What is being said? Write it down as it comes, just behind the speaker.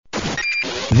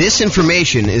This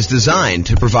information is designed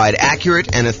to provide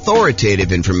accurate and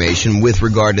authoritative information with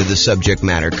regard to the subject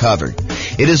matter covered.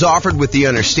 It is offered with the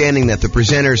understanding that the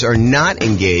presenters are not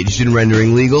engaged in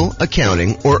rendering legal,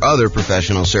 accounting, or other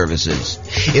professional services.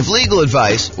 If legal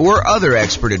advice or other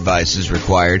expert advice is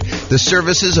required, the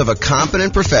services of a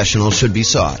competent professional should be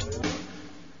sought.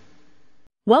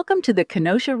 Welcome to the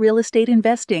Kenosha Real Estate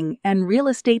Investing and Real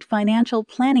Estate Financial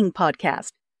Planning Podcast.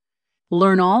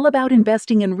 Learn all about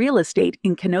investing in real estate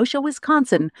in Kenosha,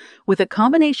 Wisconsin, with a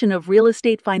combination of real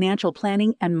estate financial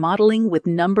planning and modeling with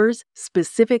numbers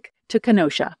specific to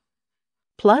Kenosha.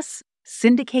 Plus,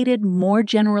 syndicated, more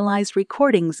generalized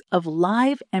recordings of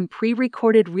live and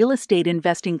pre-recorded real estate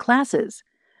investing classes.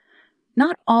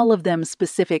 Not all of them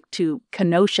specific to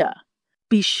Kenosha.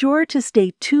 Be sure to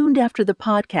stay tuned after the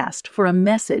podcast for a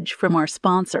message from our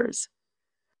sponsors.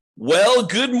 Well,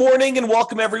 good morning and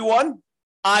welcome, everyone.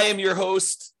 I am your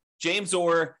host, James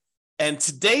Orr, and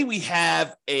today we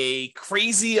have a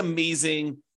crazy,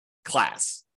 amazing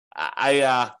class.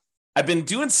 I've been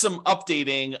doing some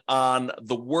updating on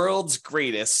the world's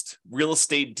greatest real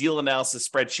estate deal analysis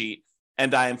spreadsheet,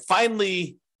 and I am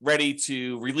finally ready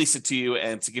to release it to you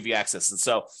and to give you access. And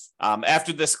so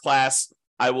after this class,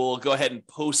 I will go ahead and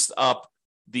post up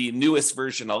the newest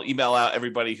version. I'll email out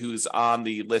everybody who's on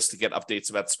the list to get updates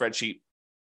about the spreadsheet,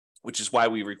 which is why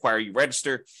we require you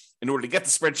register in order to get the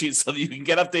spreadsheet so that you can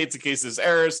get updates in case there's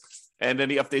errors and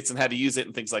any updates on how to use it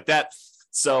and things like that.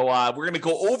 So we're going to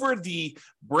go over the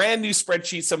brand new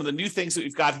spreadsheet, some of the new things that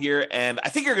we've got here, and I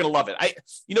think you're going to love it.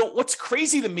 What's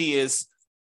crazy to me is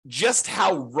just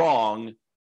how wrong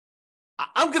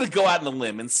I'm going to go out on a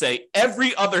limb and say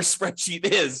every other spreadsheet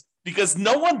is, because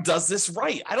no one does this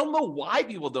right. I don't know why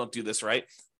people don't do this right,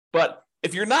 but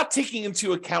if you're not taking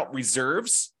into account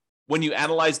reserves when you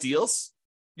analyze deals,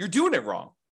 you're doing it wrong,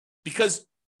 because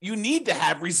you need to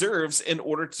have reserves in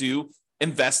order to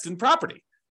invest in property.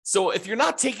 So if you're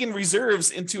not taking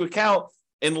reserves into account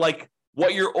in like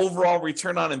what your overall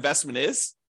return on investment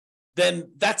is,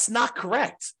 then that's not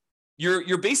correct.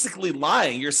 You're basically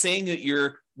lying. You're saying that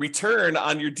your return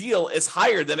on your deal is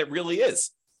higher than it really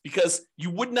is, because you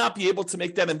would not be able to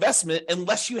make that investment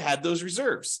unless you had those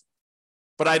reserves.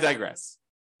 But I digress.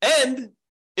 And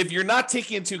if you're not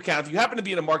taking into account, if you happen to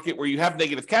be in a market where you have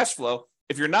negative cash flow,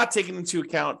 if you're not taking into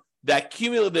account that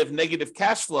cumulative negative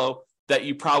cash flow that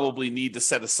you probably need to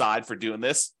set aside for doing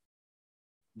this,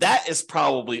 that is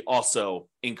probably also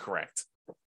incorrect.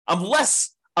 I'm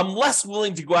less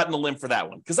willing to go out on a limb for that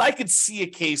one, because I could see a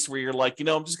case where you're like,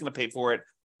 I'm just going to pay for it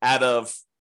out of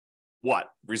what?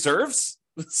 Reserves?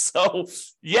 So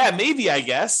yeah, maybe, I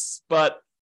guess, but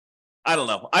I don't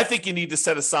know. I think you need to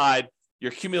set aside your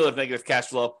cumulative negative cash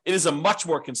flow. It is a much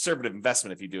more conservative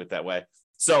investment if you do it that way.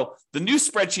 So the new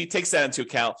spreadsheet takes that into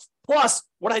account. Plus,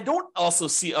 what I don't also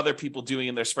see other people doing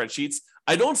in their spreadsheets,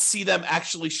 I don't see them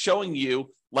actually showing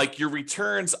you like your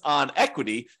returns on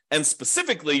equity, and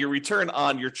specifically your return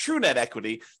on your true net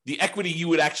equity, the equity you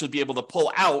would actually be able to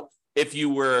pull out if you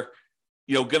were,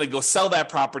 going to go sell that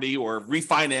property or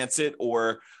refinance it,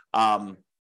 or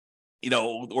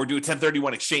or do a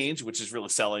 1031 exchange, which is really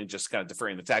selling, just kind of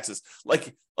deferring the taxes.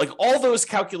 Like all those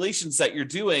calculations that you're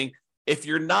doing, if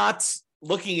you're not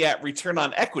looking at return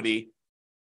on equity,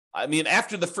 I mean,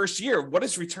 after the first year, what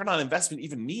does return on investment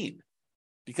even mean?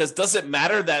 Because does it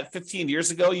matter that 15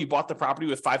 years ago you bought the property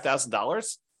with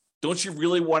 $5,000? Don't you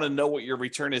really want to know what your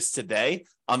return is today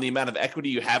on the amount of equity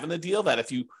you have in the deal, that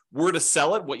if you were to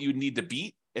sell it, what you would need to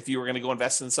beat if you were going to go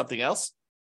invest in something else?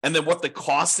 And then what the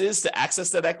cost is to access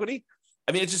that equity?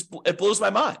 I mean, it blows my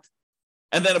mind.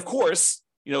 And then, of course,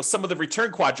 some of the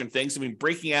return quadrant things,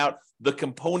 breaking out the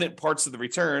component parts of the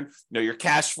return, your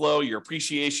cash flow, your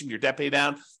appreciation, your debt pay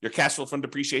down, your cash flow from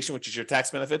depreciation, which is your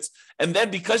tax benefits. And then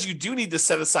because you do need to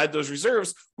set aside those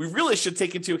reserves, we really should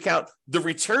take into account the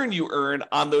return you earn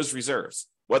on those reserves,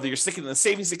 whether you're sticking in the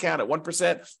savings account at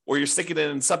 1% or you're sticking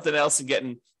it in something else and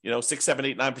getting, 6, 7,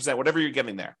 8, 9%, whatever you're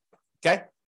getting there. Okay.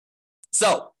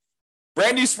 So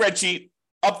brand new spreadsheet,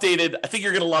 updated. I think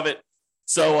you're going to love it.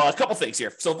 So a couple things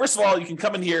here. So first of all, you can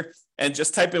come in here and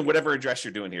just type in whatever address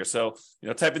you're doing here. So,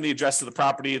 type in the address of the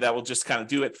property. That will just kind of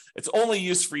do it. It's only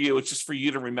used for you. It's just for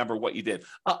you to remember what you did.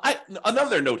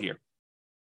 Another note here.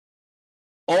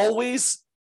 Always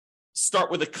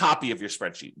start with a copy of your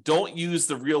spreadsheet. Don't use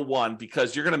the real one,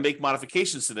 because you're going to make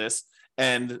modifications to this,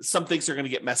 and some things are going to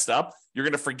get messed up. You're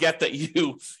going to forget that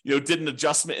you did an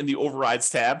adjustment in the overrides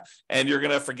tab, and you're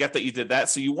going to forget that you did that.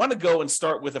 So you want to go and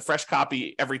start with a fresh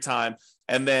copy every time,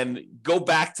 and then go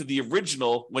back to the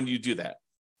original when you do that.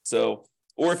 So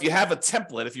Or if you have a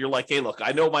template, if you're like, hey, look,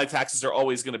 I know my taxes are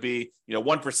always going to be,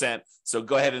 1%. So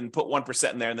go ahead and put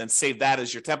 1% in there and then save that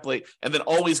as your template. And then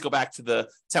always go back to the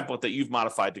template that you've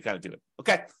modified to kind of do it.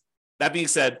 Okay. That being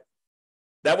said,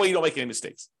 that way you don't make any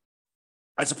mistakes.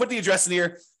 All right. So put the address in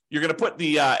here. You're going to put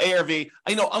the ARV.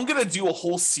 I know I'm going to do a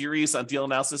whole series on deal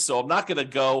analysis. So I'm not going to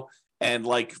go and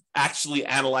actually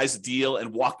analyze the deal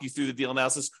and walk you through the deal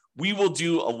analysis. We will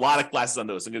do a lot of classes on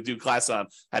those. I'm going to do a class on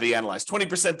how to analyze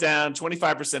 20% down,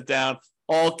 25% down,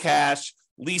 all cash,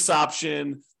 lease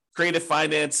option, creative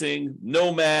financing,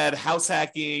 nomad, house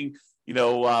hacking,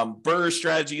 BRRRR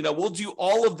strategy. We'll do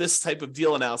all of this type of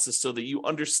deal analysis so that you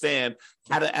understand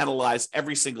how to analyze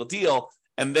every single deal.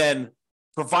 And then,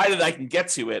 provided I can get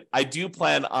to it, I do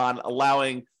plan on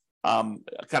allowing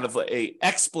kind of a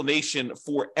explanation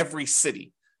for every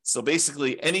city. So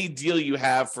basically, any deal you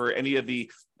have for any of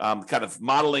the kind of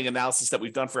modeling analysis that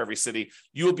we've done for every city,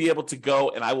 you will be able to go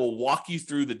and I will walk you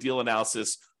through the deal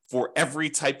analysis for every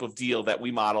type of deal that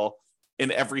we model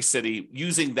in every city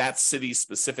using that city's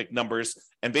specific numbers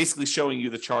and basically showing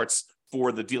you the charts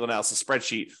for the deal analysis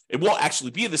spreadsheet. It won't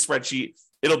actually be the spreadsheet.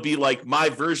 It'll be like my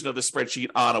version of the spreadsheet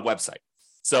on a website.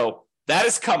 So that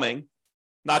is coming.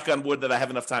 Knock on wood that I have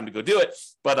enough time to go do it,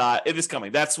 but it is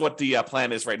coming. That's what the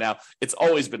plan is right now. It's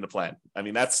always been the plan. I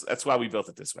mean, that's why we built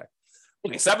it this way.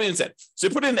 Okay, so that being said, so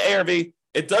you put in the ARV.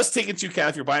 It does take into account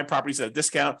if you're buying properties at a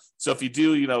discount. So if you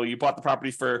do, you bought the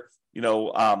property for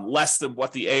less than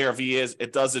what the ARV is,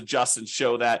 it does adjust and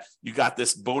show that you got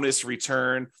this bonus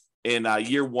return in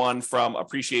year one from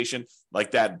appreciation,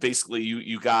 like that. Basically,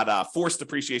 you got forced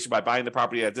appreciation by buying the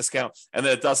property at a discount, and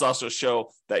then it does also show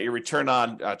that your return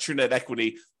on true net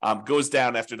equity goes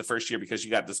down after the first year because you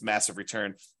got this massive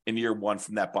return in year one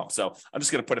from that bump. So I'm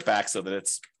just going to put it back so that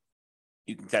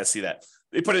you can kind of see that.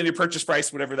 They put in your purchase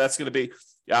price, whatever that's going to be.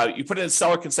 You put in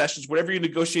seller concessions, whatever you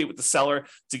negotiate with the seller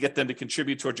to get them to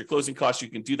contribute towards your closing costs, you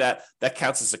can do that. That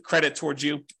counts as a credit towards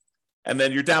you. And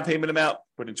then your down payment amount,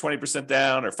 put in 20%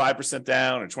 down or 5%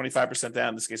 down or 25% down.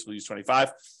 In this case, we'll use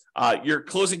 25. Your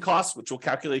closing costs, which we'll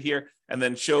calculate here, and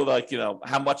then show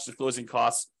how much the closing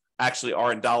costs actually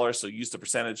are in dollars. So use the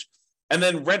percentage. And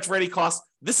then rent ready costs.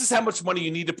 This is how much money you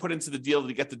need to put into the deal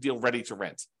to get the deal ready to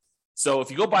rent. So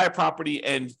if you go buy a property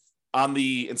and on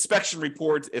the inspection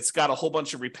report, it's got a whole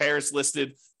bunch of repairs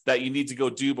listed that you need to go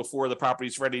do before the property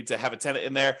is ready to have a tenant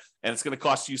in there, and it's going to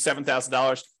cost you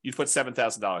 $7,000, you put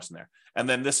 $7,000 in there. And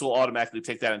then this will automatically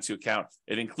take that into account.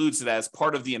 It includes it as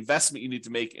part of the investment you need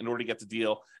to make in order to get the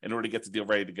deal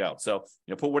ready to go. So,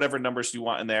 put whatever numbers you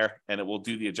want in there, and it will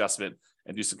do the adjustment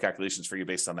and do some calculations for you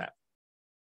based on that.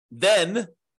 Then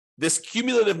this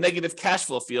cumulative negative cash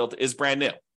flow field is brand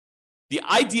new. The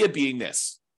idea being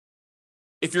this: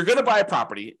 if you're going to buy a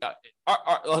property,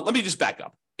 let me just back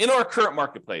up. In our current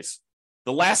marketplace,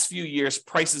 the last few years,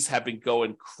 prices have been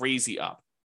going crazy up,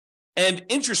 and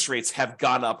interest rates have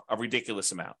gone up a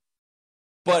ridiculous amount.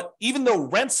 But even though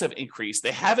rents have increased,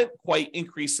 they haven't quite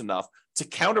increased enough to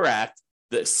counteract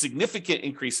the significant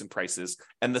increase in prices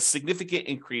and the significant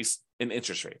increase in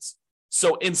interest rates.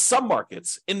 So in some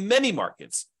markets, in many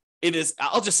markets,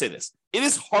 I'll just say this, it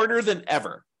is harder than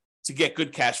ever to get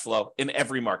good cash flow in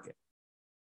every market.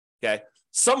 Okay.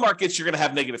 Some markets, you're going to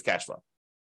have negative cash flow,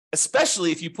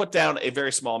 especially if you put down a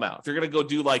very small amount. If you're going to go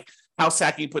do like house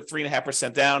hacking, put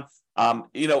 3.5% down,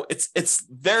 it's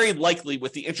very likely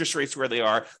with the interest rates where they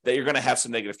are that you're going to have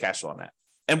some negative cash flow on that.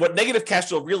 And what negative cash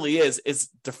flow really is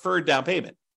deferred down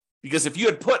payment. Because if you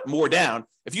had put more down,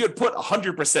 if you had put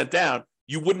 100% down,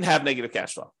 you wouldn't have negative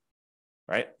cash flow,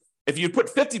 right? If you put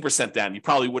 50% down, you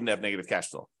probably wouldn't have negative cash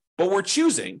flow. But we're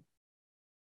choosing,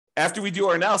 after we do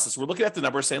our analysis, we're looking at the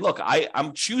numbers saying, look,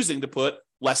 I'm choosing to put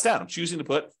less down. I'm choosing to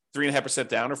put 3.5%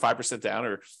 down or 5% down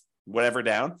or whatever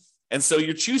down. And so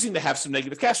you're choosing to have some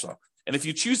negative cash flow. And if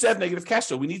you choose to have negative cash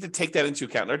flow, we need to take that into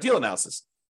account in our deal analysis.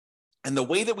 And the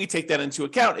way that we take that into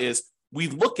account is we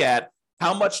look at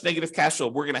how much negative cash flow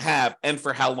we're going to have and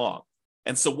for how long.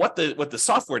 And so what the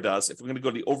software does, if we're going to go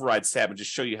to the overrides tab and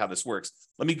just show you how this works,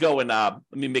 let me go and let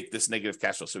me make this negative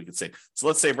cash flow so we can see. So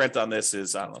let's say rent on this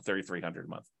is, I don't know, $3,300 a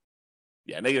month.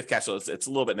 Yeah, negative cash flow, it's a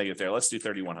little bit negative there. Let's do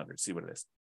 $3,100, see what it is.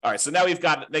 All right, so now we've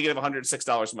got negative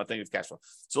 $106 a month negative cash flow.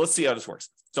 So let's see how this works.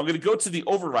 So I'm going to go to the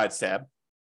overrides tab.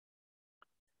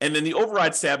 And in the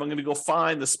overrides tab, I'm going to go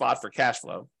find the spot for cash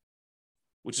flow,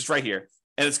 which is right here.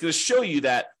 And it's going to show you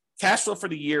that cash flow for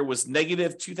the year was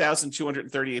negative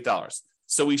 $2,238.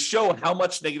 So we show how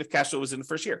much negative cash flow was in the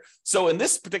first year. So in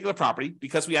this particular property,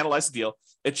 because we analyzed the deal,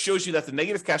 it shows you that the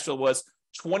negative cash flow was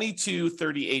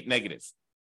 $2,238 negative.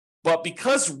 But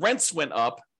because rents went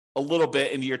up a little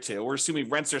bit in year 2. We're assuming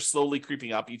rents are slowly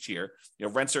creeping up each year.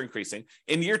 Rents are increasing.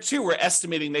 In year 2, we're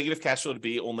estimating negative cash flow to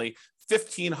be only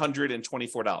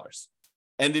 $1,524.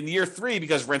 And in year 3,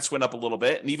 because rents went up a little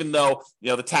bit, and even though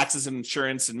the taxes and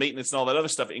insurance and maintenance and all that other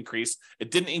stuff increased,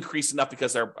 it didn't increase enough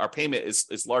because our payment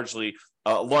is largely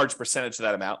a large percentage of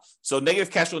that amount. So negative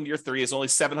cash flow in year 3 is only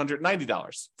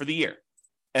 $790 for the year.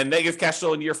 And negative cash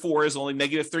flow in year 4 is only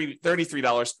negative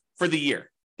 $33 for the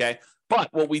year. Okay. But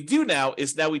what we do now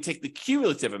is we take the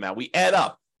cumulative amount. We add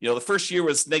up. The first year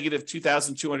was negative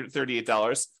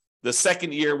 $2,238. The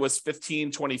second year was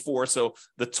 $1,524. So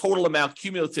the total amount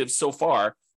cumulative so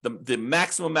far, the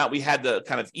maximum amount we had to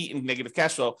kind of eat in negative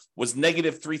cash flow was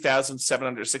negative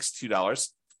 $3,762,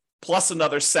 plus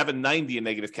another $790 in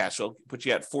negative cash flow, put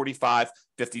you at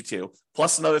 $4,552,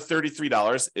 plus another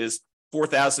 $33 is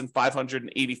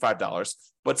 $4,585.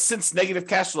 But since negative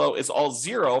cash flow is all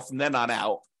zero from then on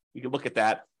out, we can look at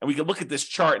that, and we can look at this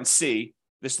chart and see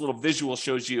this little visual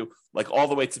shows you like all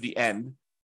the way to the end.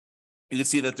 You can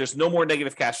see that there's no more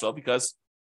negative cash flow because,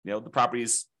 the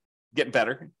property's getting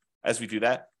better as we do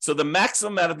that. So the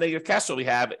maximum amount of negative cash flow we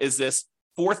have is this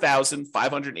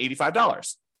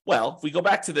 $4,585. Well, if we go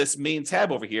back to this main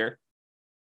tab over here,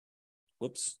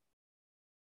 whoops.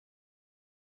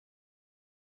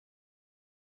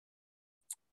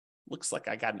 Looks like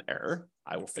I got an error.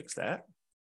 I will fix that.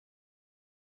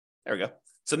 There we go.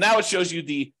 So now it shows you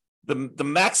the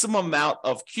maximum amount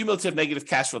of cumulative negative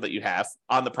cash flow that you have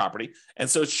on the property. And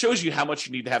so it shows you how much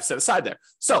you need to have set aside there.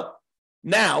 So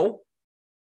now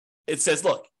it says,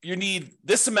 look, you need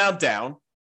this amount down,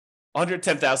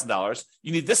 $110,000.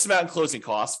 You need this amount in closing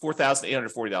costs,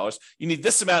 $4,840. You need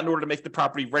this amount in order to make the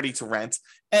property ready to rent.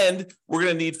 And we're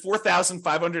going to need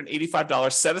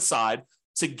 $4,585 set aside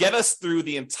to get us through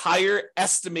the entire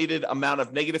estimated amount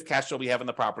of negative cash flow we have in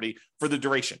the property for the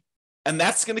duration. And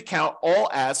that's going to count all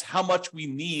as how much we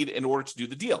need in order to do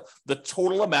the deal. The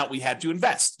total amount we had to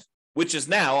invest, which is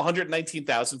now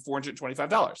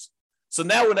 $119,425. So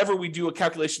now whenever we do a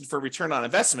calculation for return on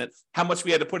investment, how much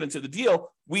we had to put into the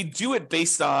deal, we do it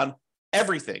based on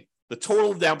everything: the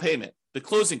total down payment, the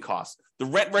closing costs, the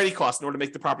rent ready costs in order to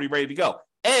make the property ready to go,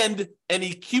 and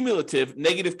any cumulative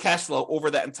negative cash flow over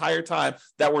that entire time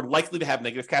that we're likely to have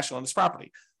negative cash flow on this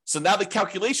property. So now the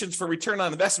calculations for return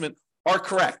on investment are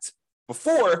correct.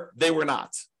 Before, they were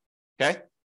not. Okay?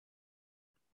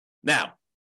 Now,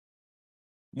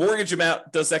 mortgage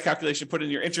amount does that calculation, put in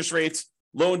your interest rates,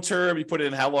 loan term, you put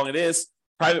in how long it is.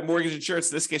 Private mortgage insurance,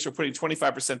 in this case, we're putting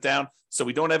 25% down, so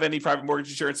we don't have any private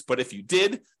mortgage insurance, but if you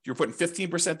did, you're putting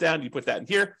 15% down, you put that in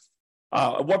here.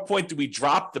 At what point do we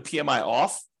drop the PMI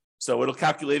off? So it'll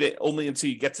calculate it only until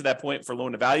you get to that point for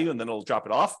loan to value, and then it'll drop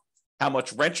it off. How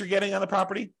much rent you're getting on the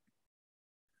property.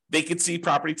 Vacancy,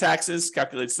 property taxes,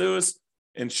 calculates those.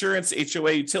 Insurance,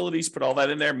 HOA, utilities, put all that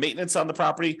in there. Maintenance on the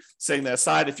property, setting that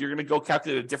aside. If you're going to go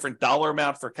calculate a different dollar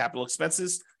amount for capital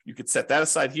expenses, you could set that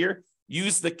aside here.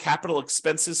 Use the capital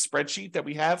expenses spreadsheet that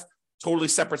we have, totally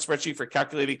separate spreadsheet for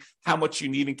calculating how much you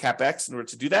need in CapEx in order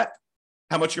to do that.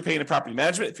 How much you're paying in property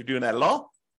management, if you're doing that at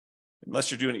all,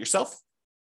 unless you're doing it yourself.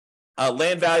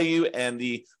 Land value and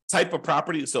the type of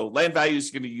property. So land value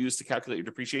is going to be used to calculate your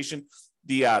depreciation.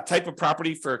 The type of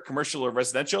property for commercial or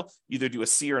residential, either do a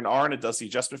C or an R, and it does the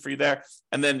adjustment for you there.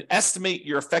 And then estimate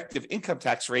your effective income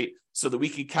tax rate so that we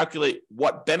can calculate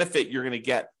what benefit you're going to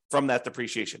get from that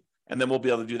depreciation. And then we'll be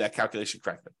able to do that calculation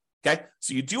correctly. Okay,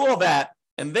 so you do all that,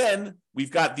 and then we've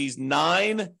got these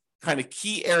 9 kind of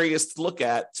key areas to look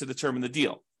at to determine the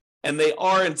deal. And they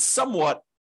are in somewhat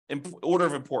order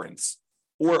of importance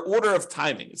or order of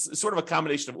timing. It's sort of a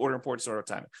combination of order of importance and order of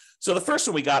timing. So the first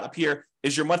one we got up here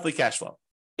is your monthly cash flow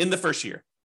in the first year.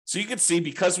 So you can see,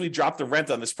 because we dropped the rent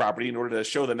on this property in order to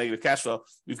show the negative cash flow,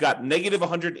 we've got negative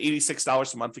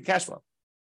 $186 a month in cash flow.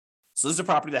 So this is a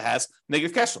property that has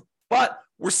negative cash flow. But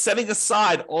we're setting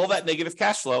aside all that negative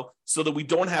cash flow so that we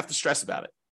don't have to stress about it.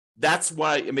 That's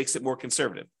why it makes it more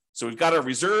conservative. So we've got our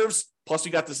reserves, plus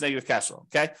we got this negative cash flow,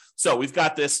 okay? So we've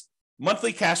got this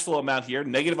monthly cash flow amount here,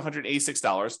 negative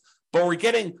 $186, but we're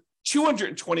getting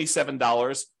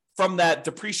 $227 from that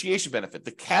depreciation benefit,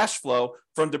 the cash flow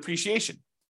from depreciation,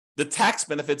 the tax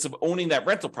benefits of owning that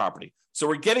rental property. So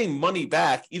we're getting money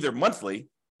back either monthly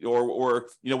or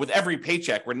with every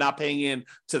paycheck. We're not paying in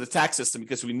to the tax system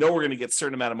because we know we're going to get a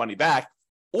certain amount of money back,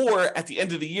 or at the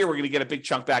end of the year, we're going to get a big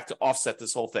chunk back to offset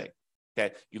this whole thing.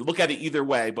 Okay, you look at it either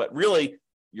way, but really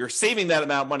you're saving that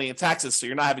amount of money in taxes, so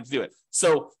you're not having to do it.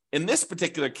 So in this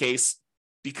particular case,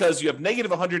 because you have negative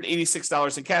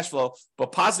 $186 in cash flow,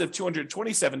 but positive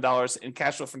 $227 in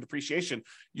cash flow from depreciation,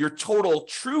 your total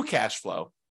true cash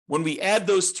flow, when we add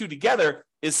those two together,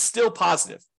 is still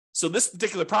positive. So this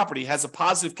particular property has a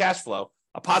positive cash flow,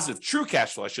 a positive true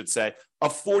cash flow, I should say,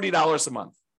 of $40 a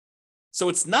month. So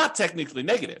it's not technically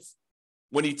negative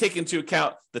when you take into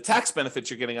account the tax benefits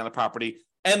you're getting on the property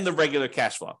and the regular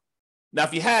cash flow. Now,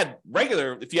 if you had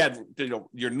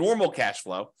your normal cash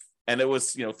flow and it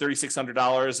was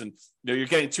 $3,600 and you're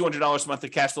getting $200 a month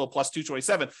of cash flow plus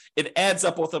 $227, it adds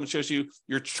up both of them and shows you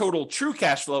your total true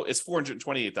cash flow is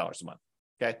 $428 a month.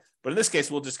 Okay, but in this case,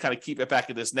 we'll just kind of keep it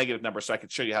back at this negative number so I can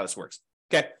show you how this works.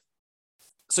 Okay,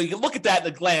 so you can look at that at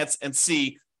a glance and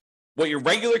see what your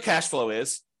regular cash flow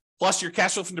is, plus your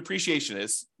cash flow from depreciation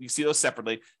is. You see those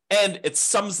separately, and it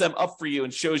sums them up for you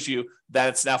and shows you that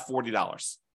it's now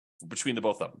 $40 between the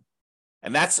both of them.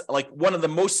 And that's like one of the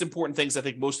most important things I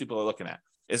think most people are looking at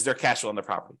is their cash flow on their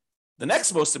property. The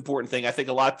next most important thing I think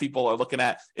a lot of people are looking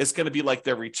at is going to be like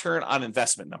their return on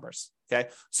investment numbers. Okay,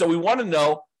 so we want to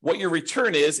know what your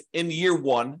return is in year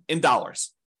one in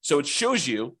dollars. So it shows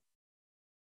you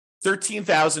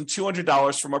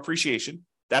 $13,200 from appreciation.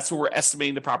 That's where we're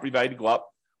estimating the property value to go up.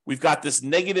 We've got this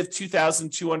negative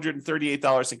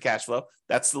 $2,238 in cash flow.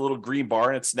 That's the little green bar,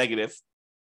 and it's negative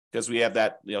because we have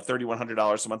that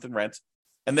 $3,100 a month in rent.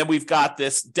 And then we've got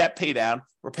this debt pay down.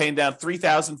 We're paying down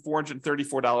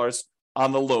 $3,434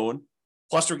 on the loan,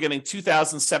 plus we're getting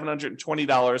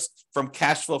 $2,720 from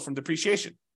cash flow from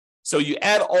depreciation. So you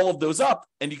add all of those up,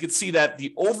 and you can see that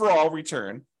the overall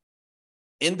return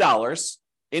in dollars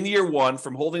in year one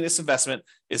from holding this investment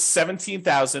is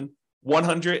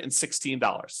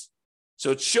 $17,116.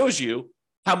 So it shows you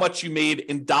how much you made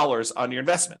in dollars on your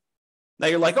investment. Now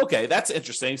you're like, okay, that's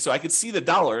interesting. So I could see the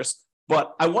dollars,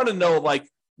 but I want to know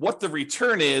what the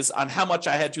return is on how much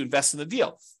I had to invest in the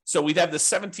deal. So we'd have the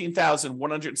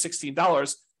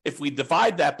 $17,116. If we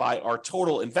divide that by our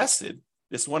total invested,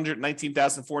 this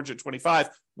 $119,425,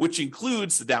 which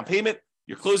includes the down payment,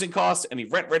 your closing costs, any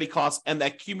rent-ready costs, and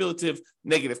that cumulative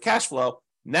negative cash flow,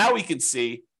 now we can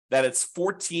see that it's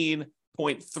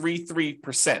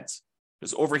 14.33%.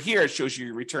 Because over here, it shows you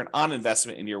your return on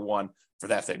investment in year one for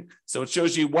that thing. So it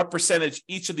shows you what percentage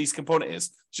each of these component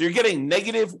is. So you're getting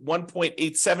negative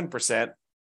 1.87%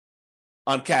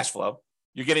 on cash flow.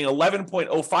 You're getting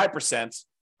 11.05%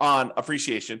 on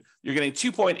appreciation. You're getting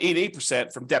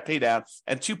 2.88% from debt pay down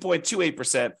and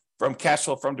 2.28% from cash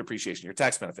flow from depreciation, your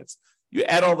tax benefits. You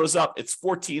add all those up, it's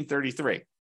 1433.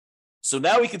 So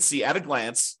now we can see at a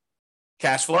glance,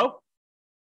 cash flow,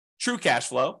 true cash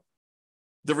flow,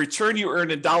 the return you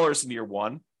earned in dollars in year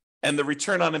one, and the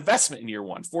return on investment in year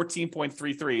one,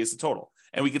 14.33 is the total.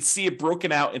 And we can see it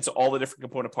broken out into all the different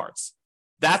component parts.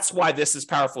 That's why this is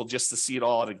powerful, just to see it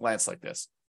all at a glance like this.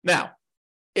 Now,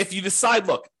 if you decide,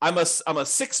 look, I'm a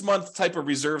 6-month type of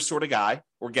reserve sort of guy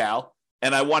or gal,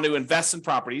 and I want to invest in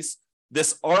properties,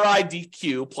 this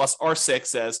RIDQ plus R6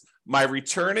 says my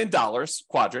return in dollars,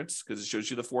 quadrants, because it shows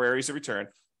you the 4 areas of return,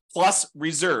 plus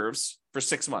reserves for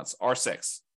 6 months,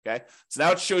 R6. Okay, so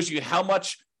now it shows you how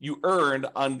much you earned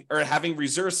on having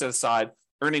reserves set aside,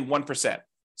 earning 1%.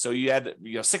 So you had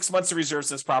 6 months of reserves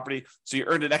in this property, so you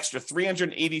earned an extra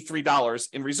 $383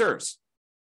 in reserves.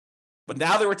 But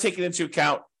now that we're taking into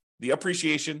account the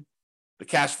appreciation, the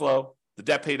cash flow, the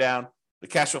debt pay down, the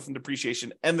cash flow from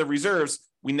depreciation, and the reserves,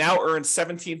 we now earn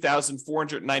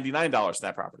 $17,499 in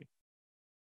that property.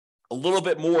 A little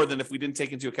bit more than if we didn't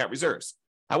take into account reserves.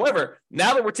 However,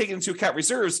 now that we're taking into account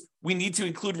reserves, we need to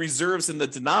include reserves in the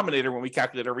denominator when we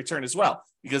calculate our return as well,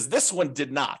 because this one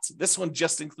did not. This one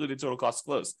just included total cost to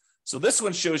close. So this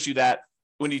one shows you that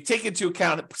when you take into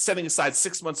account setting aside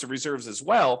 6 months of reserves as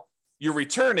well, your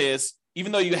return is,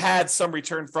 even though you had some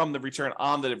return from the return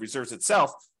on the reserves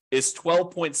itself, is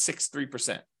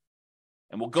 12.63%.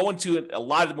 And we'll go into a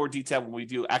lot more detail when we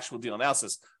do actual deal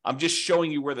analysis. I'm just showing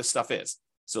you where this stuff is.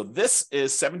 So this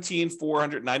is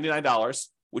 $17,499,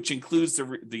 which includes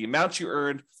the amount you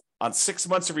earned on 6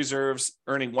 months of reserves,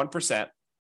 earning 1%.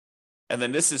 And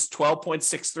then this is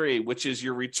 12.63, which is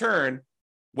your return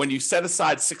when you set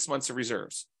aside 6 months of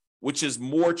reserves, which is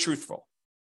more truthful.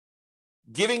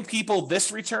 Giving people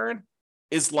this return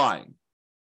is lying,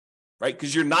 right?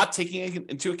 Because you're not taking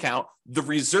into account the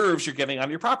reserves you're getting on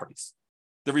your properties.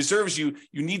 The reserves you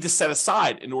need to set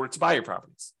aside in order to buy your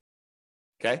properties.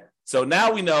 Okay? So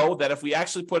now we know that if we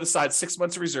actually put aside 6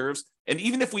 months of reserves, and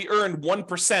even if we earn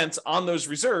 1% on those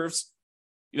reserves,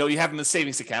 you have them in the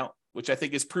savings account, which I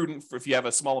think is prudent for if you have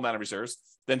a small amount of reserves,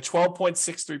 then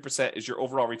 12.63% is your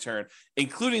overall return,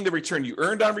 including the return you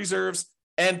earned on reserves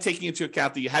and taking into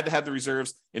account that you had to have the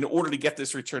reserves in order to get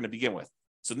this return to begin with.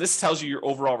 So this tells you your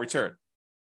overall return.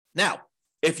 Now,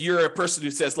 if you're a person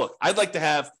who says, look, I'd like to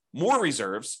have more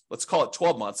reserves, let's call it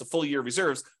 12 months, a full year of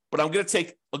reserves, but I'm going to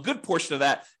take a good portion of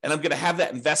that and I'm going to have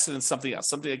that invested in something else,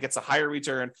 something that gets a higher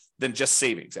return than just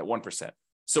savings at 1%.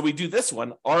 So we do this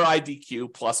one,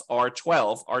 RIDQ plus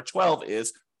R12. R12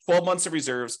 is 12 months of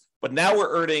reserves, but now we're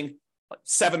earning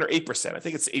 7 or 8%. I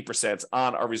think it's 8%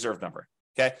 on our reserve number.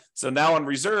 Okay. So now on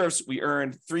reserves, we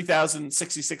earned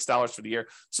 $3,066 for the year.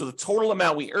 So the total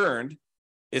amount we earned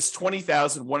is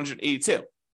 $20,182.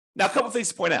 Now, a couple of things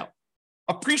to point out.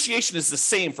 Appreciation is the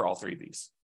same for all three of these.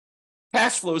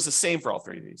 Cash flow is the same for all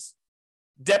three of these.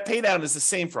 Debt pay down is the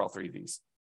same for all three of these.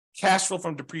 Cash flow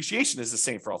from depreciation is the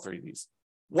same for all three of these.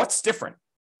 What's different?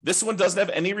 This one doesn't have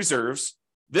any reserves.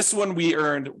 This one we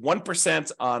earned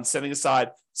 1% on setting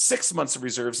aside 6 months of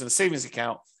reserves in a savings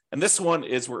account. And this one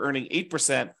is we're earning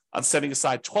 8% on setting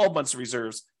aside 12 months of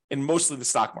reserves in mostly the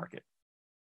stock market.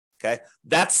 Okay,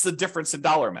 that's the difference in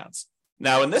dollar amounts.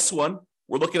 Now in this one,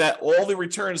 we're looking at all the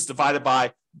returns divided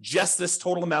by just this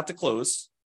total amount to close.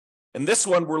 In this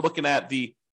one, we're looking at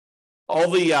all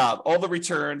the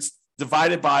returns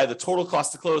divided by the total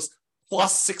cost to close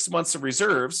plus 6 months of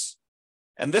reserves.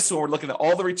 And this one, we're looking at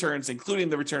all the returns, including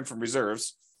the return from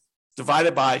reserves,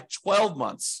 divided by 12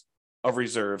 months of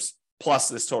reserves plus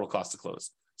this total cost to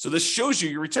close. So this shows you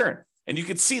your return. And you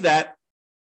can see that,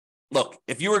 look,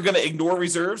 if you were going to ignore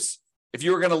reserves, if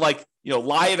you were going to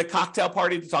lie at a cocktail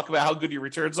party to talk about how good your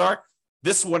returns are,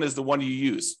 this one is the one you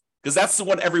use because that's the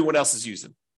one everyone else is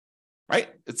using, right?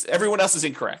 Everyone else is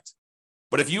incorrect.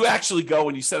 But if you actually go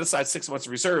and you set aside 6 months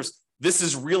of reserves, this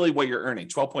is really what you're earning,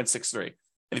 12.63.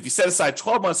 And if you set aside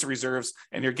 12 months of reserves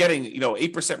and you're getting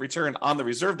 8% return on the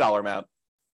reserve dollar amount,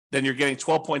 then you're getting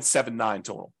 12.79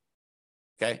 total.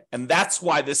 Okay. And that's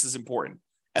why this is important.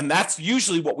 And that's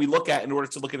usually what we look at in order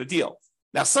to look at a deal.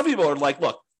 Now, some people are like,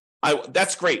 look,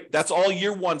 that's great. That's all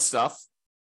year one stuff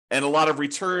and a lot of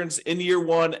returns in year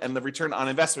one and the return on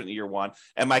investment in year one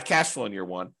and my cash flow in year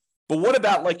one. But what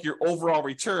about like your overall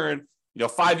return,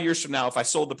 5 years from now, if I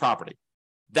sold the property?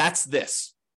 That's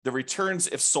the returns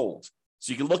if sold.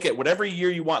 So you can look at whatever year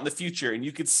you want in the future and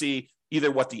you could see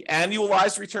either what the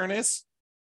annualized return is,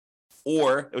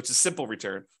 which is simple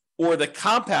return, or the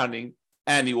compounding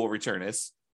annual return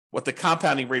is, what the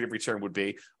compounding rate of return would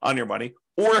be on your money.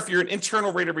 Or if you're an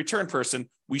internal rate of return person,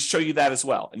 we show you that as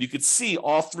well. And you could see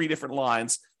all three different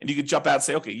lines and you could jump out and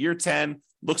say, okay, year 10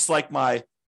 looks like my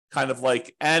kind of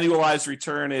like annualized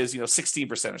return is,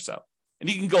 16% or so. And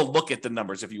you can go look at the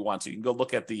numbers if you want to. You can go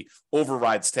look at the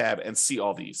overrides tab and see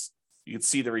all these. You can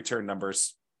see the return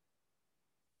numbers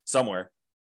somewhere.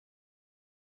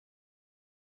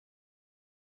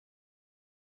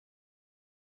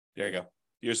 There you go.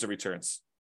 Here's the returns.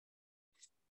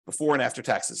 Before and after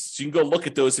taxes. So you can go look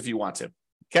at those if you want to.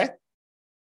 Okay?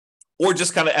 Or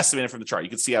just kind of estimate it from the chart. You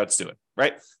can see how it's doing,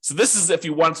 right? So this is if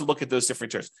you wanted to look at those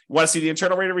different returns. You want to see the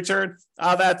internal rate of return?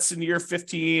 That's in year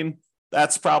 15.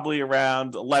 That's probably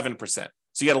around 11%.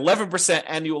 So you get 11%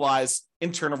 annualized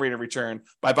internal rate of return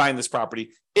by buying this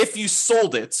property. If you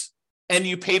sold it and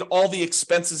you paid all the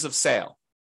expenses of sale,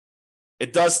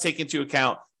 it does take into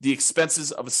account the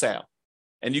expenses of a sale.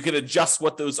 And you can adjust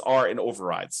what those are in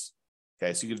overrides.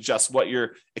 Okay, so you can adjust what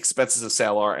your expenses of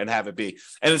sale are and have it be.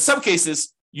 And in some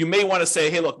cases, you may want to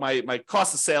say, hey, look, my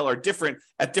costs of sale are different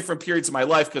at different periods of my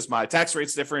life because my tax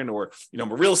rate's different, or I'm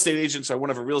a real estate agent, so I won't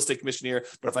have a real estate commission here.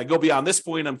 But if I go beyond this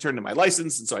point, I'm turning my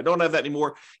license, and so I don't have that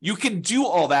anymore. You can do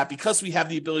all that because we have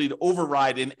the ability to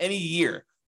override in any year,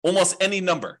 almost any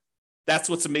number. That's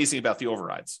what's amazing about the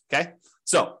overrides. Okay,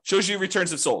 so shows you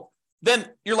returns if sold. Then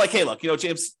you're like, hey, look,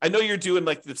 James, I know you're doing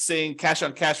like the saying cash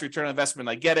on cash return on investment.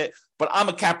 I get it, but I'm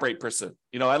a cap rate person.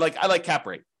 I like cap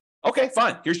rate. Okay,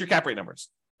 fine. Here's your cap rate numbers.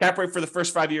 Cap rate for the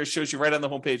first 5 years shows you right on the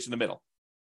homepage in the middle,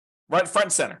 right front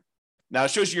and center. Now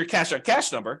it shows you your cash on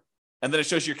cash number, and then it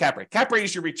shows you your cap rate. Cap rate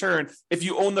is your return if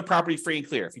you own the property free and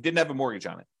clear, if you didn't have a mortgage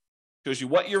on it. It shows you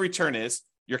what your return is,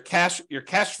 your cash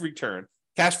return,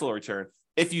 cash flow return,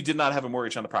 if you did not have a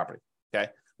mortgage on the property. Okay.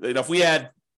 If we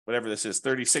had whatever this is,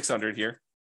 3,600 here,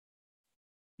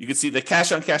 you can see the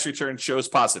cash on cash return shows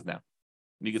positive now.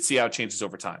 And you can see how it changes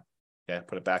over time. Okay,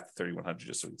 put it back to 3,100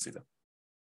 just so we can see them.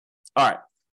 All right.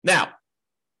 Now,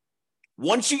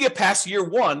 once you get past year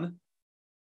one,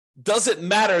 does it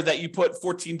matter that you put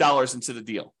 $14 into the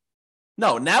deal?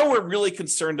 No, now we're really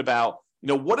concerned about,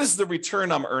 what is the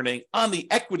return I'm earning on the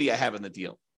equity I have in the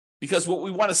deal? Because what we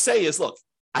want to say is, look,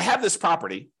 I have this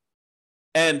property,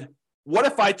 and what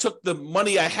if I took the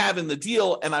money I have in the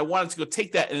deal and I wanted to go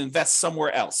take that and invest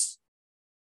somewhere else?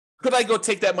 Could I go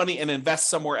take that money and invest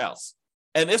somewhere else?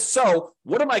 And if so,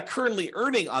 what am I currently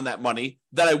earning on that money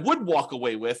that I would walk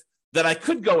away with that I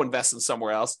could go invest in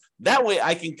somewhere else? That way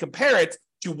I can compare it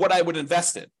to what I would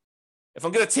invest in. If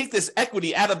I'm going to take this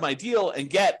equity out of my deal and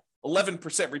get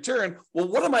 11% return, well,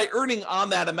 what am I earning on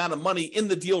that amount of money in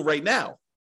the deal right now?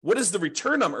 What is the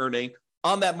return I'm earning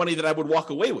on that money that I would walk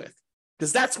away with?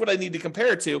 Because that's what I need to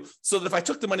compare it to, so that if I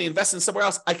took the money and invested somewhere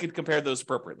else, I could compare those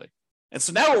appropriately. And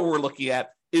so now what we're looking at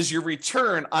is your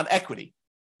return on equity.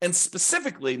 And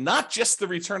specifically, not just the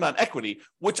return on equity,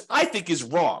 which I think is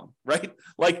wrong, right?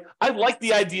 Like, I like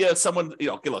the idea of someone,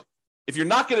 okay, look, if you're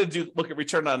not going to look at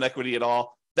return on equity at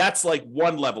all, that's like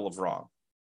one level of wrong.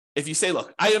 If you say,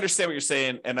 look, I understand what you're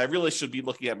saying, and I really should be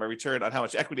looking at my return on how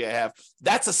much equity I have,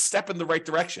 that's a step in the right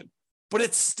direction. But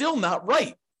it's still not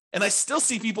right. And I still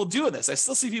see people doing this. I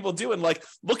still see people doing, like,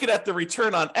 looking at the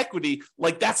return on equity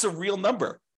like that's a real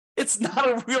number. It's not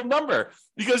a real number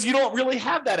because you don't really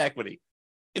have that equity.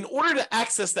 In order to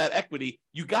access that equity,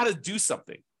 you got to do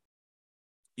something.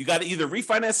 You got to either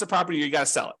refinance the property or you got to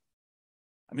sell it.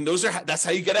 I mean, that's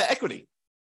how you get equity.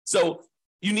 So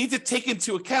you need to take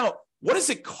into account, what does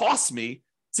it cost me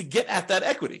to get at that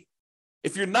equity?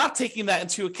 If you're not taking that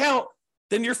into account,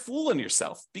 then you're fooling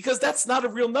yourself, because that's not a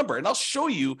real number. And I'll show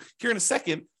you here in a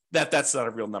second that that's not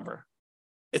a real number.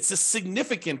 It's a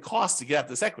significant cost to get at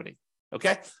this equity.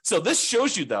 Okay. So this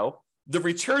shows you, though, the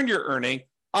return you're earning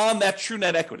on that true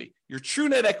net equity. Your true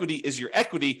net equity is your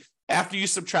equity after you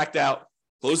subtract out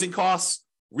closing costs,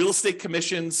 real estate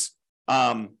commissions,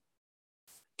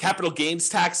 capital gains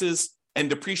taxes, and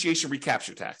depreciation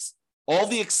recapture tax. All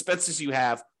the expenses you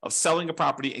have of selling a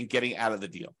property and getting out of the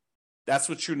deal. That's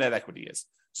what true net equity is.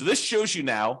 So this shows you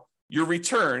now your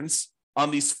returns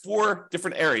on these 4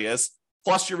 different areas,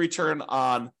 plus your return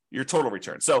on your total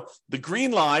return. So the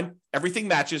green line, everything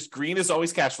matches. Green is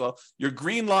always cash flow. Your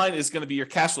green line is going to be your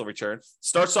cash flow return.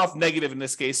 Starts off negative in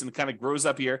this case and kind of grows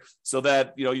up here, so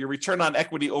that your return on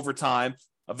equity over time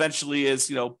eventually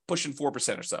is pushing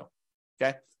 4% or so.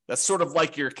 Okay, that's sort of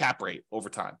like your cap rate over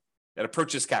time. It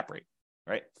approaches cap rate,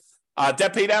 right?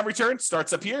 Debt pay down return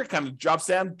starts up here, kind of drops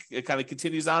down, it kind of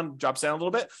continues on, drops down a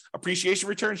little bit. Appreciation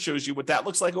return shows you what that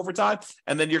looks like over time.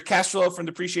 And then your cash flow from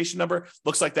depreciation number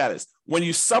looks like that is. When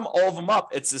you sum all of them up,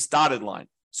 it's this dotted line.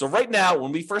 So right now,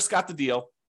 when we first got the deal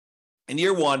in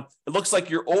year 1, it looks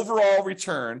like your overall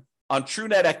return on true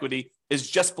net equity is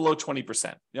just below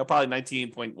 20%, probably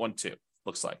 19.12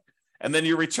 looks like. And then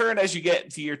your return as you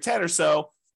get to year 10 or so,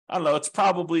 I don't know, it's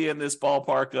probably in this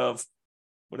ballpark of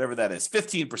whatever that is,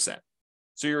 15%.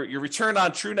 So your return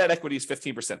on true net equity is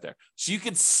 15% there. So you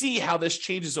can see how this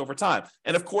changes over time.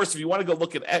 And of course, if you want to go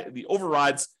look at the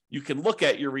overrides, you can look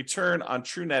at your return on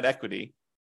true net equity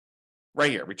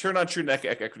right here, return on true net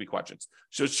equity quadrants.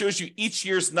 So it shows you each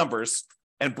year's numbers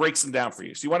and breaks them down for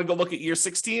you. So you want to go look at year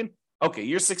 16? Okay,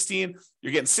 year 16,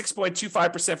 you're getting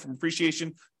 6.25% from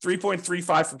appreciation,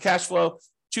 3.35 from cash flow,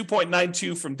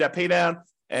 2.92 from debt paydown,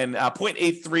 and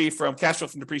 0.83 from cash flow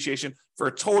from depreciation, for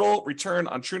a total return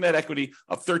on true net equity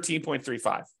of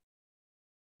 13.35.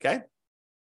 Okay?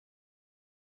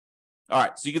 All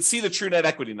right, so you can see the true net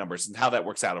equity numbers and how that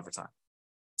works out over time.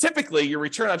 Typically, your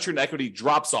return on true net equity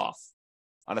drops off.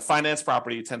 On a finance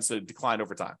property, it tends to decline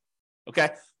over time. Okay?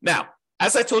 Now,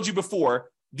 as I told you before,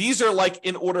 these are like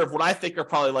in order of what I think are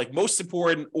probably like most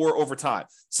important or over time.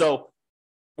 So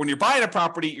when you're buying a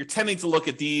property, you're tending to look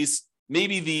at these,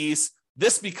 maybe these.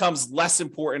 This becomes less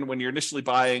important when you're initially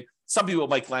buying. Some people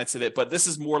might glance at it, but this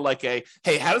is more like hey,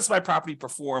 how does my property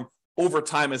perform over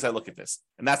time as I look at this?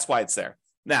 And that's why it's there.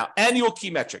 Now, annual key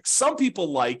metrics. Some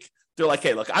people they're like,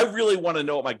 hey, look, I really want to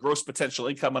know what my gross potential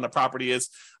income on a property is.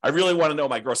 I really want to know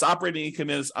what my gross operating income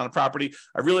is on a property.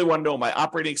 I really want to know what my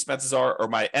operating expenses are, or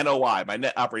my NOI, my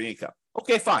net operating income.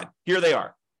 Okay, fine. Here they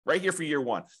are, right here for year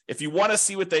 1. If you want to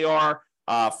see what they are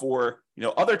for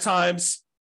other times,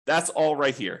 that's all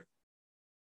right here.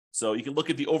 So you can look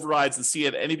at the overrides and see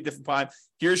it at any different time.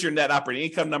 Here's your net operating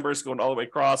income numbers going all the way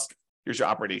across. Here's your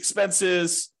operating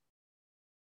expenses.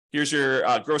 Here's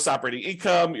your gross operating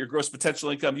income, your gross potential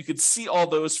income. You can see all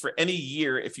those for any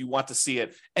year if you want to see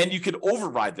it, and you can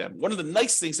override them. One of the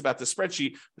nice things about this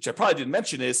spreadsheet, which I probably didn't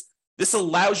mention, is this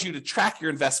allows you to track your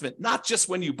investment, not just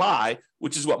when you buy,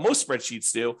 which is what most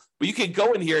spreadsheets do, but you can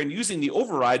go in here and using the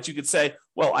overrides, you could say,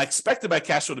 well, I expected my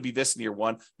cash flow to be this in year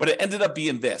 1, but it ended up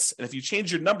being this. And if you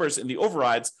change your numbers in the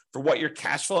overrides for what your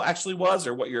cash flow actually was,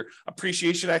 or what your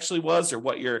appreciation actually was, or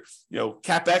what your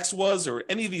CapEx was, or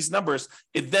any of these numbers,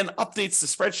 it then updates the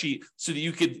spreadsheet so that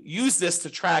you could use this to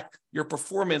track your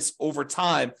performance over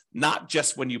time, not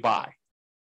just when you buy.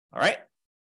 All right.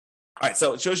 All right,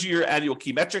 so it shows you your annual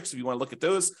key metrics if you want to look at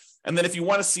those. And then if you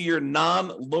want to see your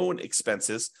non-loan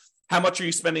expenses, how much are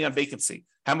you spending on vacancy?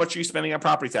 How much are you spending on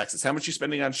property taxes? How much are you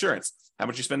spending on insurance? How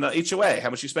much you spend on HOA? How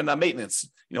much you spend on maintenance?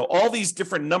 All these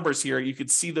different numbers here, you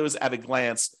could see those at a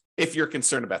glance if you're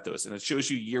concerned about those. And it shows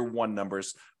you year one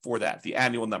numbers for that, the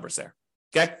annual numbers there.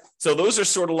 Okay. So those are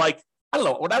sort of like, I don't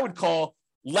know, what I would call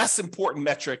less important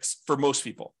metrics for most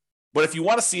people. But if you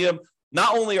want to see them,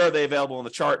 not only are they available in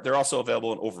the chart, they're also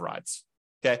available in overrides.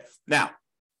 Okay. Now,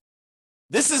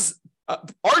 this is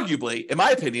arguably, in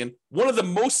my opinion, one of the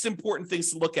most important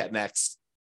things to look at next,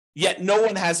 yet no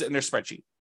one has it in their spreadsheet.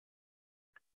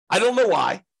 I don't know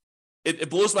why. It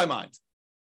blows my mind.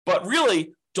 But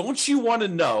really, don't you want to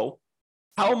know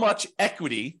how much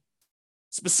equity,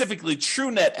 specifically true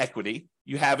net equity,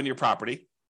 you have in your property,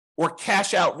 or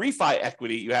cash out refi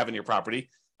equity you have in your property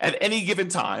at any given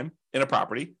time in a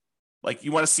property? Like,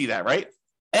 you want to see that, right?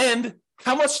 And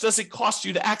how much does it cost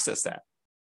you to access that?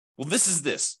 Well, this is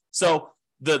this. So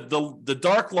the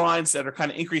dark lines that are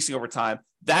kind of increasing over time,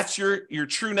 that's your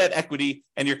true net equity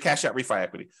and your cash out refi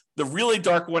equity. The really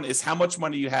dark one is how much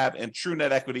money you have in true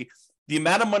net equity, the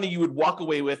amount of money you would walk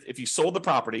away with if you sold the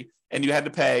property and you had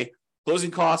to pay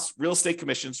closing costs, real estate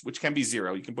commissions, which can be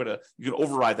zero. You can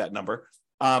override that number.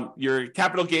 Your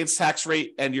capital gains tax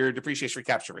rate and your depreciation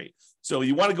recapture rate. So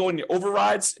you want to go in your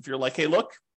overrides. If you're like, hey,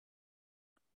 look,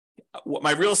 what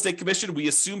my real estate commission, we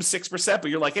assume 6%,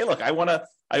 but you're like, hey, look, I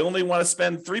only want to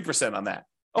spend 3% on that.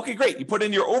 Okay, great. You put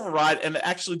in your override and it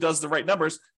actually does the right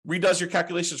numbers, redoes your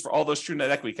calculations for all those true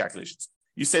net equity calculations.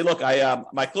 You say, look,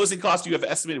 my closing costs, you have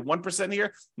estimated 1%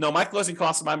 here. No, my closing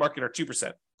costs in my market are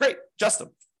 2%. Great, adjust them.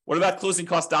 What about closing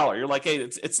cost dollar? You're like, hey,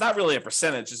 it's not really a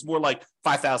percentage. It's more like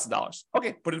 $5,000.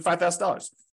 Okay, put in $5,000.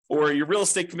 Or your real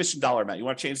estate commission dollar amount. You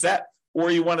want to change that? Or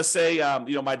you want to say,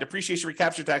 my depreciation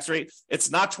recapture tax rate,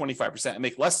 it's not 25%. I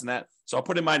make less than that, so I'll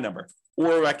put in my number.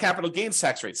 Or my capital gains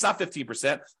tax rate, it's not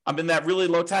 15%. I'm in that really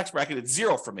low tax bracket. It's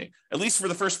zero for me, at least for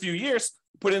the first few years.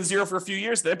 Put in zero for a few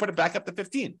years, then put it back up to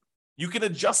 15. You can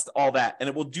adjust all that, and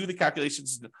it will do the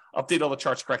calculations and update all the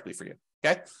charts correctly for you.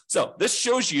 Okay, so this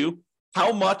shows you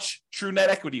how much true net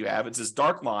equity you have. It's this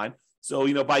dark line.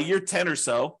 So, by year 10 or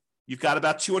so, you've got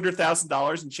about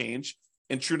 $200,000 in change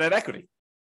in true net equity.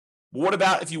 But what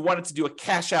about if you wanted to do a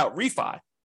cash out refi?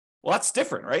 Well, that's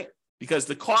different, right? Because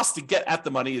the cost to get at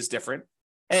the money is different.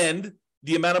 And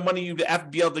the amount of money you have to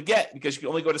be able to get, because you can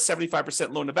only go to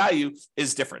 75% loan to value,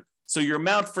 is different. So your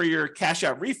amount for your cash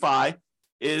out refi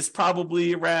is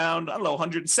probably around,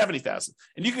 $170,000.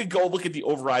 And you could go look at the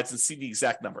overrides and see the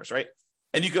exact numbers, right?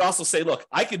 And you could also say, look,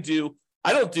 I don't do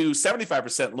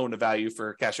 75% loan to value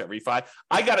for cash out refi.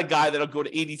 I got a guy that'll go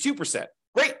to 82%.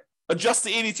 Great. Adjust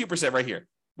to 82% right here.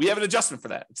 We have an adjustment for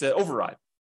that. It's an override.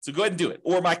 So go ahead and do it.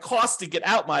 Or my cost to get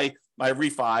out my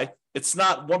refi, it's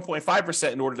not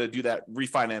 1.5% in order to do that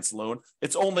refinance loan.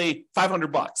 It's only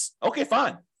 $500. Okay,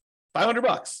 fine.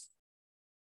 $500.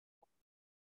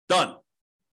 Done.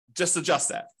 Just adjust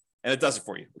that. And it does it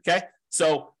for you. Okay.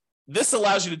 So this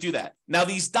allows you to do that. Now,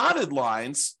 these dotted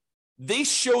lines, they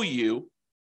show you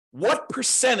what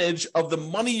percentage of the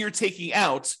money you're taking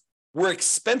out were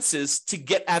expenses to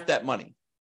get at that money.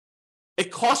 It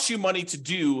costs you money to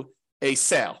do a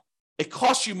sale. It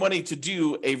costs you money to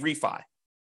do a refi.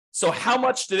 So how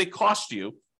much did it cost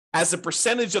you as a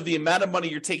percentage of the amount of money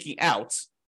you're taking out,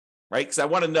 right? Because I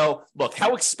want to know, look,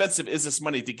 how expensive is this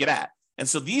money to get at? And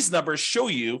so these numbers show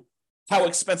you how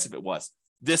expensive it was.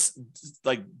 This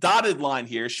like dotted line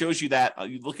here shows you that,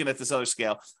 you're looking at this other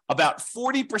scale, about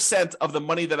 40% of the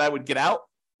money that I would get out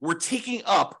were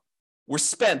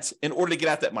spent in order to get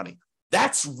at that money.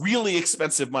 That's really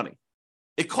expensive money.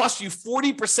 It costs you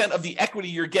 40% of the equity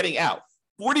you're getting out.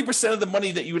 40% of the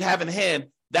money that you would have in hand,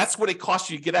 that's what it costs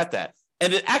you to get at that.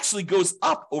 And it actually goes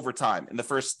up over time in the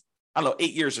first, 8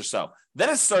 years or so. Then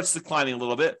it starts declining a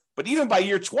little bit. But even by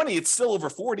year 20, it's still over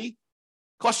 40. It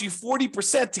costs you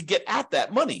 40% to get at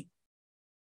that money.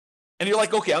 And you're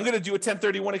like, okay, I'm going to do a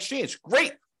 1031 exchange.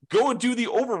 Great. Go and do the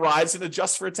overrides and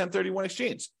adjust for a 1031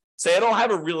 exchange. Say, I don't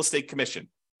have a real estate commission.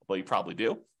 Well, you probably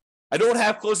do. I don't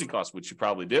have closing costs, which you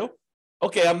probably do.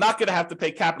 Okay, I'm not going to have to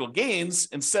pay capital gains.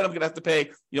 Instead, I'm going to have to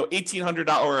pay, $1,800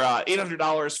 or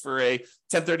 $800 for a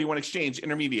 1031 exchange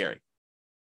intermediary.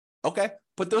 Okay,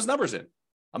 put those numbers in.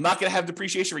 I'm not going to have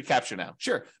depreciation recapture now.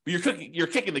 Sure, but you're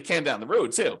kicking the can down the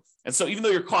road too. And so even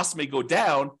though your costs may go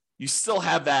down, you still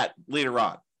have that later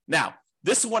on. Now,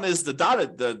 this one is the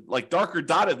darker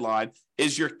dotted line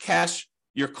is your cost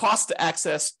to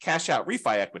access cash out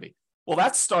refi equity. Well,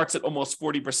 that starts at almost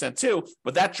 40% too,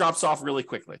 but that drops off really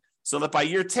quickly. So that by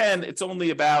year 10, it's only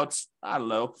about,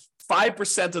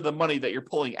 5% of the money that you're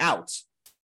pulling out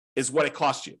is what it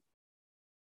costs you.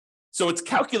 So it's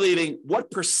calculating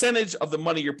what percentage of the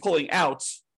money you're pulling out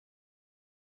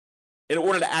in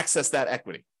order to access that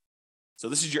equity. So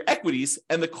this is your equities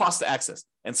and the cost to access,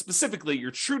 and specifically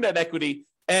your true net equity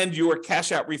and your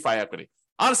cash out refi equity.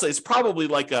 Honestly, it's probably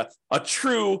like a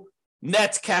true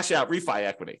net cash out refi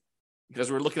equity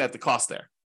because we're looking at the cost there.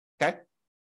 Okay.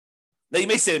 Now you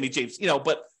may say to me, James,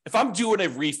 but if I'm doing a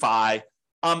refi,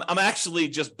 I'm actually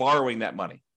just borrowing that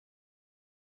money.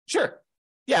 Sure.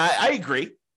 Yeah, I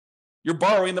agree. You're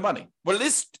borrowing the money, but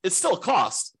it's still a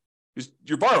cost.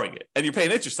 You're borrowing it and you're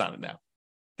paying interest on it now.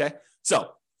 Okay.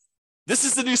 So this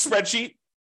is the new spreadsheet.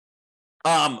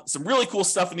 Some really cool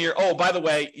stuff in here. Oh, by the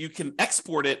way, you can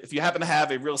export it. If you happen to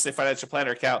have a real estate financial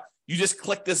planner account, you just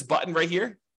click this button right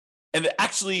here and it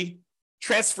actually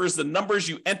transfers the numbers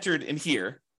you entered in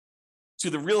here to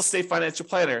the real estate financial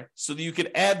planner so that you can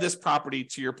add this property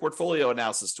to your portfolio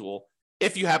analysis tool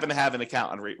if you happen to have an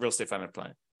account on real estate financial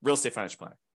planner.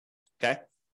 Okay.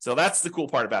 So that's the cool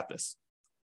part about this.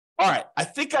 All right. I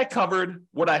think I covered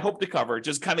what I hope to cover,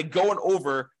 just kind of going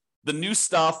over the new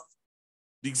stuff,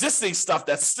 the existing stuff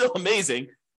that's still amazing.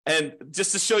 And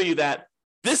just to show you that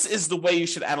this is the way you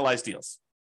should analyze deals.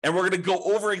 And we're going to go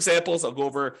over examples. I'll go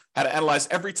over how to analyze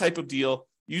every type of deal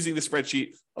using the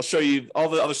spreadsheet. I'll show you all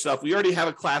the other stuff. We already have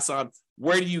a class on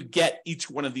where do you get each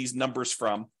one of these numbers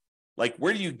from? Like,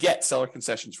 where do you get seller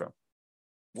concessions from?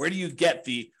 Where do you get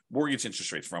the mortgage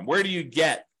interest rates from? Where do you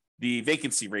get the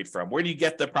vacancy rate from? Where do you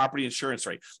get the property insurance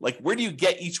rate? Like, where do you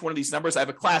get each one of these numbers? I have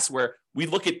a class where we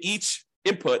look at each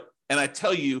input and I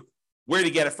tell you where to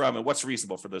get it from and what's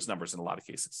reasonable for those numbers in a lot of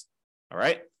cases. All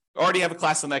right. I already have a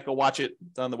class on that. Go watch it.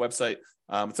 It's on the website.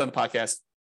 It's on the podcast.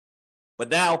 But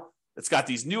now it's got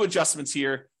these new adjustments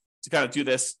here to kind of do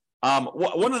this.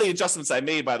 One of the adjustments I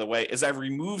made, by the way, is I've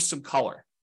removed some color.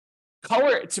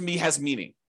 Color to me has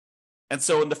meaning. And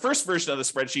so in the first version of the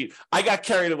spreadsheet, I got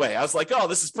carried away. I was like, oh,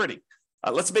 this is pretty.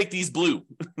 Let's make these blue.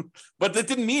 But that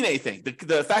didn't mean anything.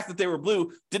 The fact that they were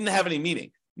blue didn't have any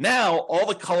meaning. Now all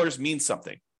the colors mean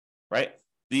something, right?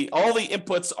 All the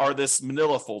inputs are this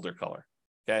manila folder color,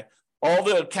 okay? All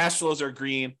the cash flows are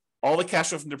green. All the cash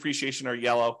flow from depreciation are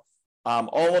yellow.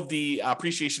 All of the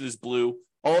appreciation is blue.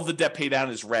 All of the debt pay down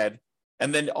is red.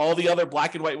 And then all the other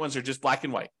black and white ones are just black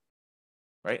and white,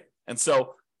 right? And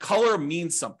so color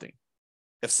means something.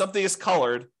 If something is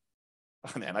colored,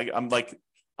 oh man,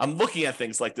 I'm looking at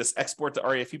things like this export to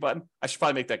REFE button. I should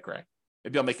probably make that gray.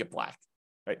 Maybe I'll make it black,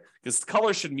 right? Because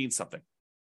color should mean something.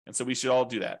 And so we should all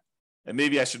do that. And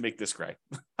maybe I should make this gray.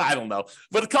 I don't know.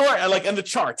 But the color, and the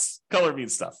charts, color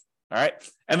means stuff. All right.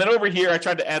 And then over here, I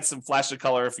tried to add some flash of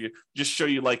color if you just show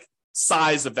you like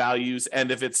size of values.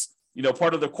 And if it's,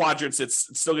 part of the quadrants,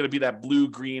 it's still going to be that blue,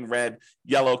 green, red,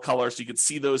 yellow color. So you can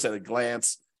see those at a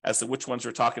glance as to which ones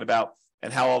we're talking about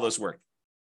and how all those work.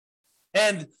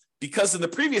 And because in the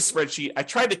previous spreadsheet, I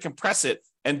tried to compress it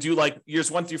and do like years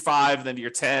 1 through 5, then year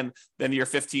 10, then year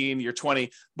 15, year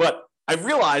 20. But I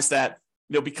realized that,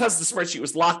 because the spreadsheet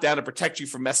was locked down to protect you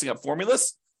from messing up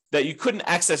formulas, that you couldn't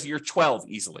access year 12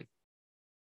 easily.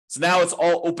 So now it's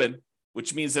all open,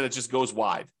 which means that it just goes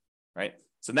wide, right?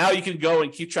 So now you can go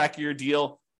and keep track of your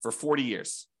deal for 40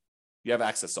 years. You have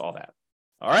access to all that.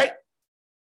 All right.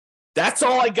 That's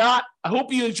all I got. I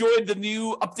hope you enjoyed the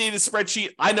new updated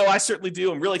spreadsheet. I know I certainly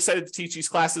do. I'm really excited to teach these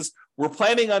classes. We're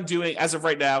planning on doing, as of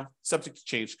right now, subject to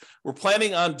change, we're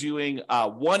planning on doing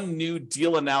one new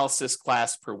deal analysis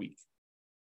class per week.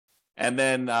 And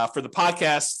then for the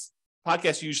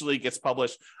podcast usually gets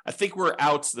published. I think we're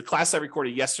out. The class I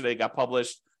recorded yesterday got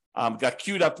published, got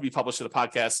queued up to be published to the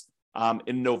podcast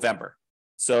in November.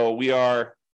 So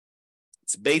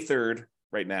it's May 3rd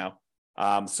right now.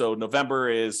 So November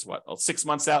is 6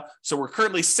 months out. So we're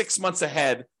currently 6 months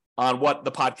ahead on what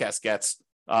the podcast gets.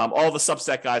 All the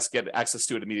Substack guys get access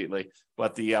to it immediately,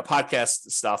 but the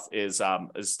podcast stuff is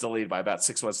delayed by about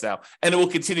 6 months now, and it will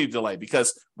continue to delay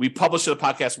because we publish the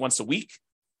podcast once a week.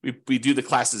 We do the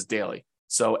classes daily.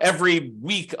 So every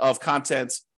week of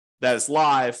content that is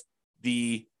live,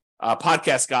 the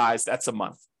podcast guys, that's a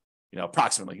month,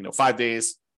 approximately, 5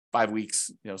 days, 5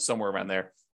 weeks, somewhere around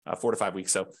there. 4 to 5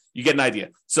 weeks. So you get an idea.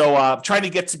 So trying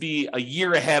to get to be a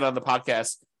year ahead on the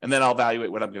podcast, and then I'll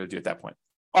evaluate what I'm going to do at that point.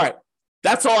 All right.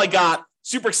 That's all I got.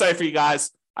 Super excited for you guys.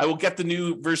 I will get the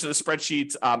new version of the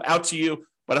spreadsheet out to you,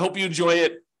 but I hope you enjoy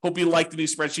it. Hope you like the new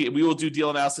spreadsheet, and we will do deal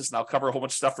analysis, and I'll cover a whole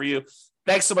bunch of stuff for you.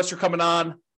 Thanks so much for coming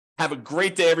on. Have a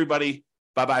great day, everybody.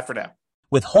 Bye-bye for now.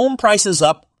 With home prices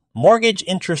up, mortgage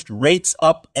interest rates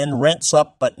up, and rents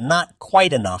up, but not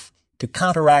quite enough to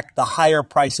counteract the higher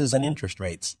prices and interest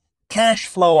rates, cash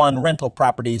flow on rental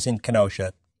properties in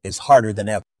Kenosha is harder than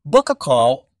ever. Book a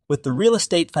call with the Real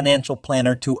Estate Financial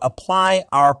Planner to apply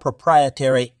our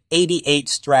proprietary 88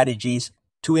 strategies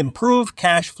to improve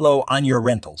cash flow on your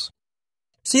rentals.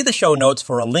 See the show notes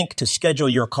for a link to schedule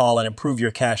your call and improve your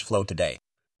cash flow today.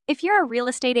 If you're a real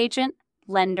estate agent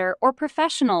lender, or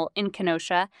professional in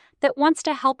Kenosha that wants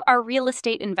to help our real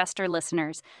estate investor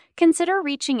listeners, consider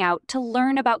reaching out to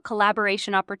learn about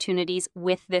collaboration opportunities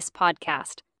with this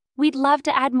podcast. We'd love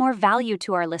to add more value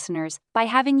to our listeners by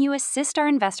having you assist our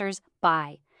investors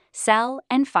buy, sell,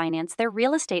 and finance their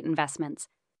real estate investments.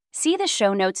 See the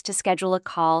show notes to schedule a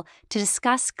call to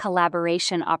discuss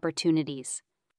collaboration opportunities.